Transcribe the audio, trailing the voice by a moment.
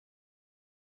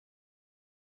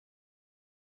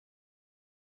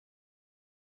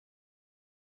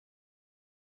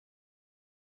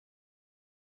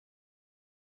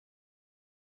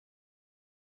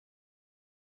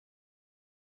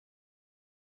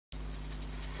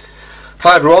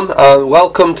Hi everyone and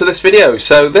welcome to this video.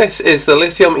 So this is the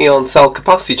lithium-ion cell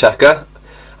capacity checker,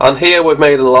 and here we've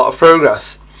made a lot of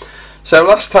progress. So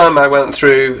last time I went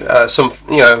through some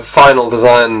final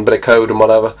design, bit of code and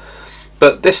whatever,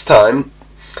 but this time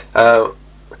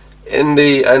in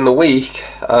the week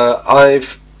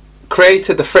I've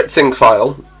created the fritzing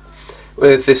file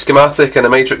with the schematic and a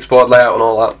matrix board layout and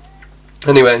all that.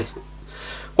 Anyway,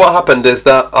 what happened is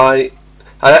that I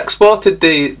exported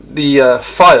the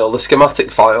file, the schematic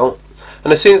file,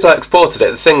 and as soon as I exported it,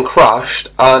 the thing crashed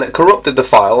and it corrupted the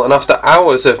file, and after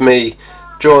hours of me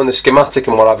drawing the schematic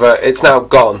and whatever, it's now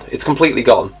gone. It's completely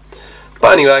gone.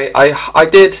 But anyway, I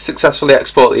did successfully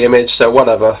export the image, so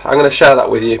whatever. I'm going to share that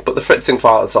with you, but the fritzing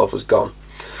file itself was gone.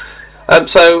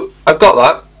 So I've got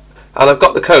that, and I've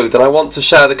got the code, and I want to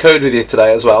share the code with you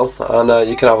today as well, and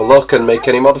you can have a look and make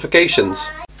any modifications.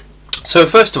 So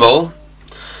first of all,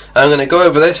 I'm going to go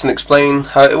over this and explain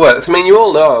how it works. I mean, you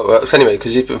all know how it works anyway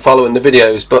because you've been following the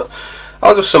videos, but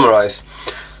I'll just summarise.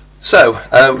 So,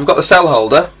 we've got the cell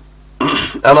holder,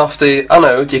 and off the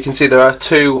anode you can see there are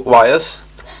two wires,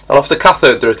 and off the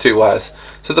cathode there are two wires.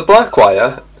 So the black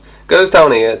wire goes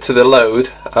down here to the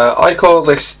load. I call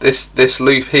this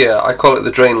loop here, I call it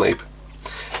the drain loop.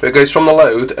 It goes from the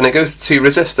load and it goes to two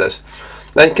resistors.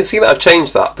 Now you can see that I've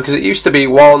changed that because it used to be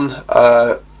one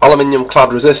aluminium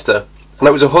clad resistor, and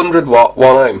it was 100 watt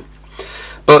 1 ohm.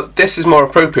 But this is more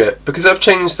appropriate because I've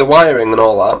changed the wiring and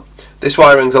all that. This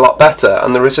wiring's a lot better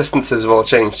and the resistances have all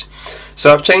changed.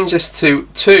 So I've changed this to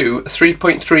two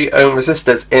 3.3 ohm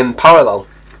resistors in parallel.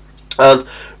 And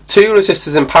two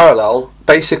resistors in parallel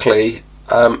basically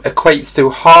equates to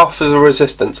half of the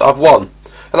resistance of one.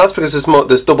 And that's because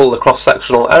there's double the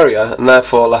cross-sectional area and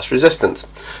therefore less resistance.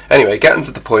 Anyway, getting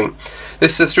to the point.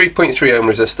 This is a 3.3 ohm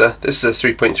resistor, this is a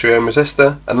 3.3 ohm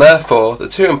resistor, and therefore the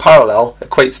two in parallel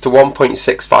equates to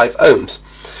 1.65 ohms.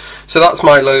 So that's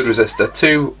my load resistor.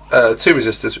 Two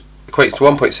resistors equates to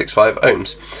 1.65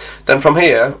 ohms. Then from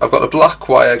here I've got a black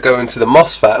wire going to the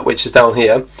MOSFET, which is down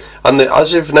here, and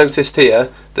as you've noticed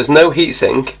here, there's no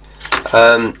heatsink,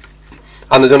 and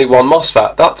there's only one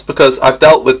MOSFET. That's because I've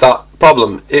dealt with that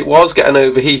problem. It was getting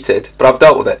overheated, but I've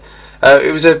dealt with it.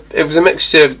 It was a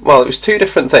mixture of, well, it was two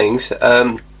different things.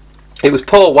 It was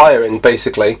poor wiring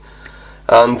basically,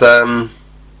 and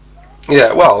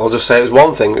yeah, well, I'll just say it was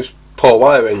one thing. It was poor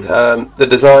wiring. The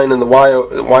design and the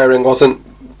wiring wasn't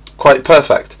quite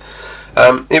perfect.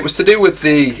 It was to do with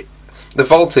the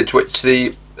voltage which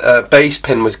the base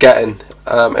pin was getting.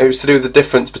 It was to do with the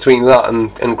difference between that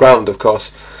and ground, of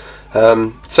course.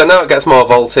 So now it gets more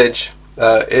voltage.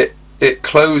 It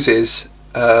closes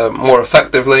more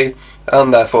effectively,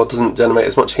 and therefore doesn't generate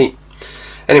as much heat.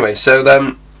 Anyway, so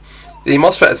then the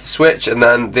MOSFET is the switch, and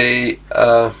then the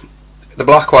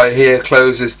black wire here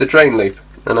closes the drain loop,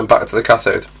 and then back to the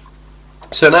cathode.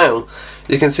 So now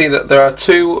you can see that there are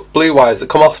two blue wires that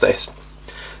come off this.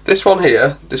 This one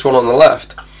here, this one on the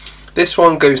left, this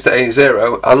one goes to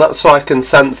A0, and that's so I can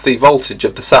sense the voltage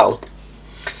of the cell.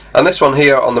 And this one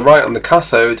here on the right on the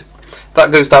cathode,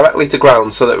 that goes directly to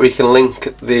ground so that we can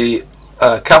link the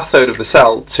cathode of the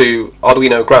cell to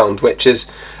Arduino ground, which is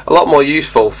a lot more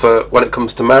useful for when it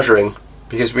comes to measuring,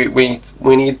 because we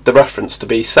need the reference to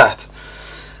be set.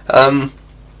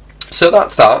 So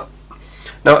that's that.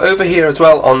 Now over here as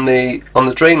well on the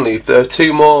drain loop there are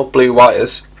two more blue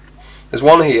wires. There's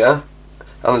one here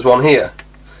and there's one here.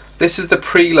 This is the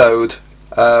preload.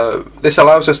 This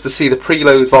allows us to see the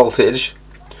preload voltage,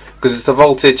 because it's the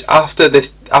voltage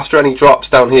after any drops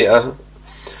down here,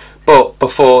 but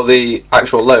before the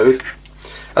actual load.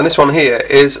 And this one here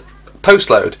is post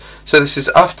load. So this is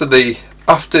after the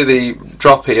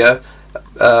drop here,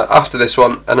 after this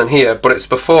one, and then here, but it's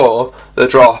before the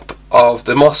drop of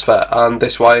the MOSFET and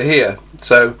this wire here.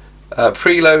 So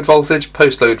preload voltage,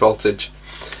 post load voltage,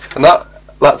 and that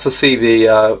lets us see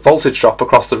the voltage drop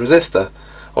across the resistor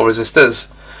or resistors.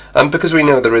 And because we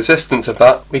know the resistance of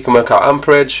that, we can work out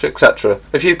amperage, etc.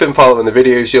 If you've been following the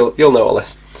videos, you'll know all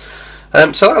this.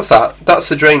 So that's that. That's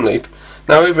the drain loop.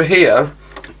 Now over here,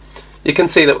 you can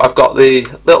see that I've got the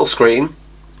little screen,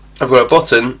 I've got a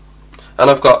button, and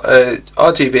I've got a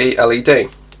RGB LED.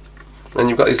 And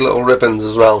you've got these little ribbons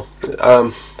as well.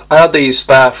 I had these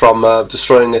spare from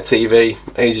destroying a TV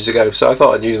ages ago, so I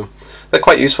thought I'd use them. They're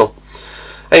quite useful.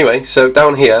 Anyway, so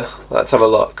down here, let's have a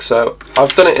look. So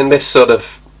I've done it in this sort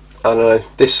of, I don't know,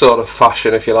 this sort of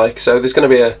fashion, if you like. So there's going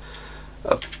to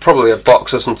be probably a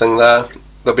box or something there.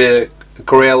 There'll be a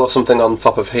grill or something on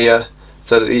top of here,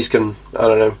 so that these can, I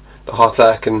don't know, the hot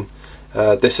air can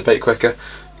dissipate quicker.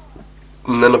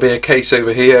 And then there'll be a case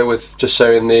over here with just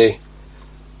showing the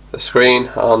the screen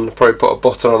and probably put a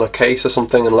button on a case or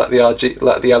something and let the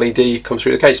LED come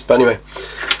through the case. But anyway,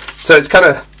 so it's kind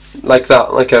of like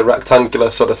that, like a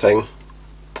rectangular sort of thing.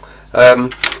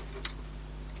 But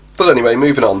anyway,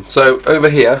 moving on. So over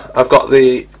here I've got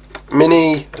the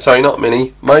micro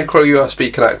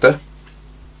USB connector.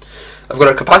 I've got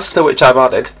a capacitor which I've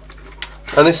added,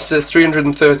 and this is a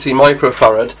 330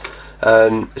 microfarad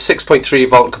 6.3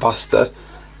 volt capacitor,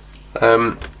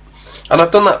 and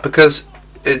I've done that because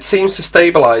it seems to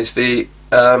stabilise the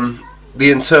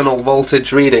internal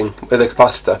voltage reading with a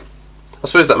capacitor. I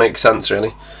suppose that makes sense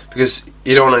really, because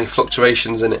you don't want any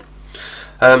fluctuations in it.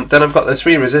 Then I've got the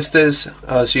 3 resistors,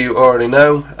 as you already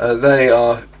know. They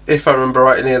are, if I remember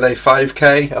rightly, are they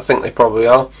 5k? I think they probably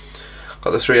are.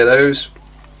 Got the 3 of those.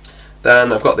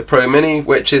 Then I've got the Pro Mini,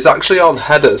 which is actually on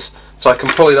headers, so I can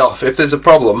pull it off. If there's a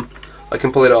problem, I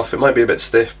can pull it off. It might be a bit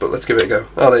stiff, but let's give it a go.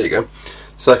 Oh, there you go.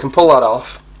 So I can pull that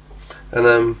off, and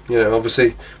then, you know,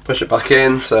 obviously push it back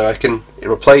in, so I can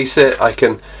replace it. I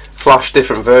can flash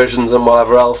different versions and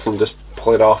whatever else, and just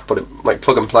pull it off, put it like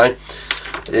plug and play.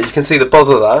 You can see the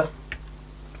buzzer there,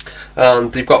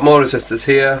 and you've got more resistors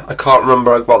here. I can't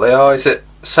remember what they are. Is it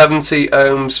 70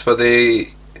 ohms for the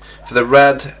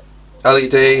red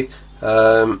LED,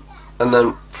 and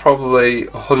then probably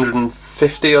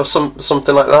 150 or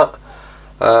something like that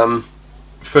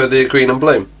for the green and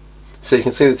blue. So you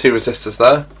can see the 2 resistors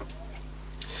there.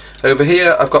 Over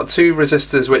here I've got 2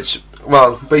 resistors which,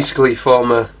 well, basically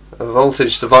form a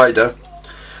voltage divider.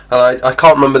 I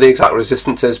can't remember the exact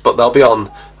resistances, but they'll be on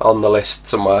the list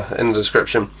somewhere in the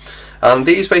description. And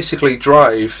these basically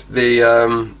drive the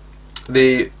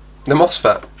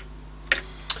MOSFET.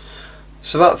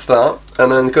 So that's that.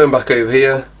 And then going back over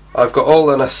here, I've got all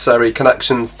the necessary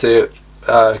connections to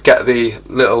get the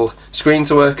little screen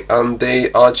to work and the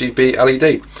RGB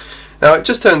LED. Now it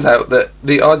just turns out that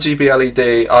the RGB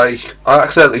LED, I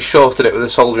accidentally shorted it with a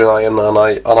soldering iron, and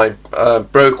I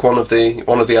broke one of the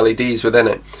LEDs within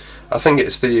it. I think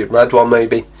it's the red one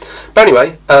maybe. But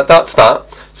anyway, that's that.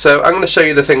 So I'm going to show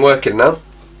you the thing working now.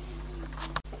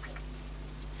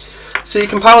 So you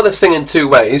can power this thing in 2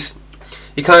 ways.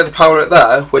 You can either power it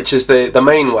there, which is the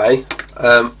main way,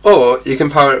 or you can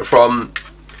power it from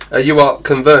a UART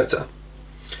converter.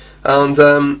 And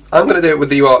I'm going to do it with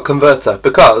the UART converter,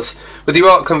 because with the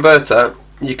UART converter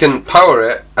you can power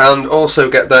it and also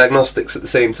get diagnostics at the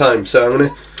same time. So I'm going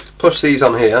to push these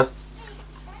on here,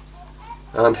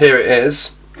 and here it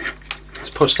is. Let's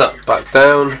push that back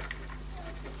down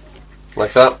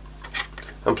like that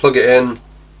and plug it in.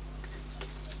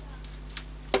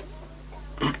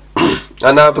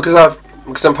 And now because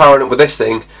I'm powering it with this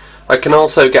thing, I can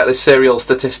also get the serial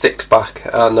statistics back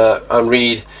and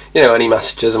read, you know, any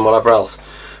messages and whatever else.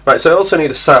 Right, so I also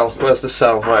need a cell. Where's the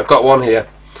cell? Right, I've got one here.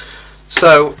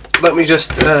 So let me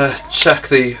just check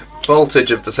the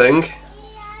voltage of the thing.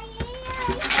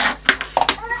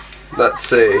 Let's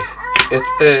see.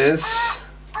 It is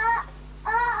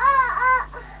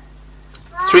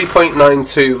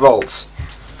 3.92 volts.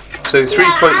 So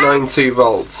 3.92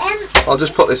 volts. I'll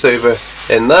just put this over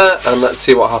in there and let's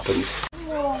see what happens.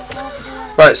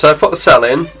 Right, so I've put the cell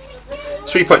in,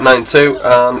 3.92,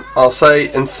 and I'll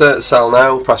say insert cell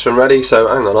now, press when ready. So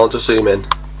hang on, I'll just zoom in.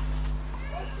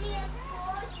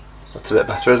 That's a bit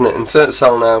better, isn't it? Insert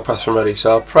cell now, press when ready.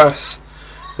 So I'll press,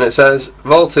 and it says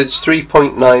voltage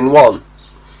 3.91.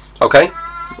 Okay,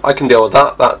 I can deal with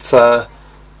that. That's 10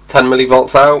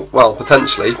 millivolts out. Well,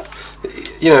 potentially.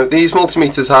 You know, these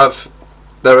multimeters have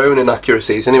their own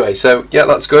inaccuracies anyway, so yeah,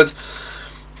 that's good.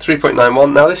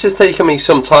 3.91. Now this has taken me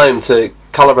some time to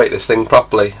calibrate this thing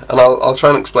properly, and I'll try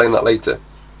and explain that later.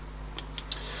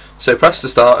 So press to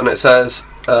start, and it says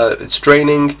it's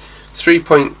draining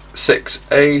 3.68,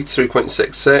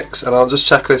 3.66, and I'll just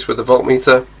check this with the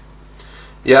voltmeter.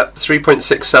 Yep,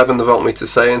 3.67 the voltmeter's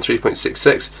saying,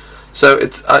 3.66. So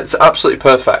it's absolutely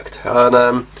perfect,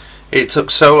 and it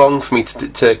took so long for me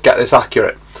to get this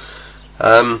accurate.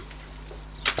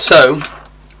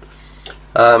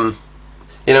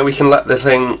 You know, we can let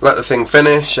the thing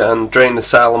finish and drain the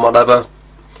cell and whatever.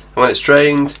 And when it's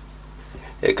drained,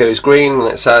 it goes green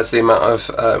and it says the amount of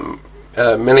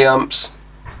milliamps,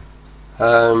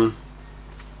 and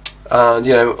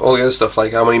you know, all the other stuff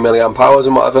like how many milliamp hours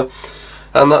and whatever.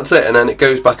 And that's it. And then it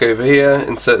goes back over here.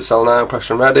 Insert cell now. Press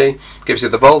when ready. Gives you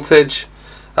the voltage,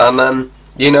 and then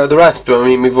you know the rest. I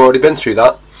mean, we've already been through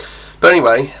that. But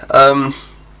anyway, that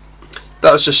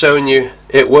was just showing you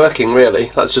it working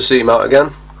really. Let's just zoom out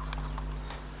again.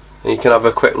 And you can have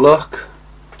a quick look.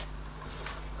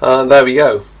 And there we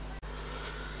go.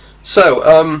 So,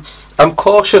 I'm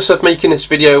cautious of making this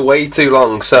video way too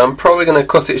long, so I'm probably going to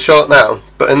cut it short now.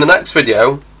 But in the next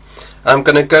video, I'm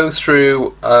going to go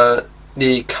through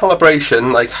the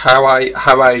calibration, like how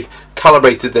I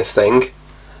calibrated this thing,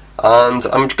 and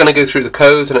I'm going to go through the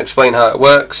code and explain how it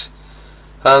works,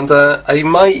 and I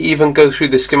might even go through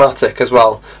the schematic as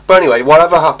well. But anyway,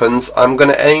 whatever happens, I'm going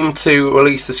to aim to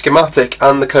release the schematic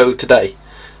and the code today.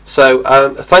 So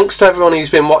thanks to everyone who's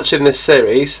been watching this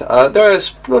series. There's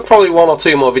probably 1 or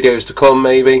 2 more videos to come,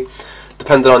 maybe,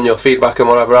 depending on your feedback and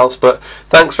whatever else. But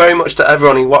thanks very much to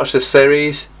everyone who watched this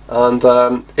series, and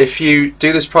if you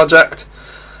do this project,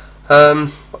 I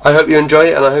hope you enjoy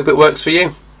it and I hope it works for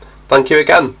you. Thank you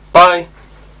again. Bye.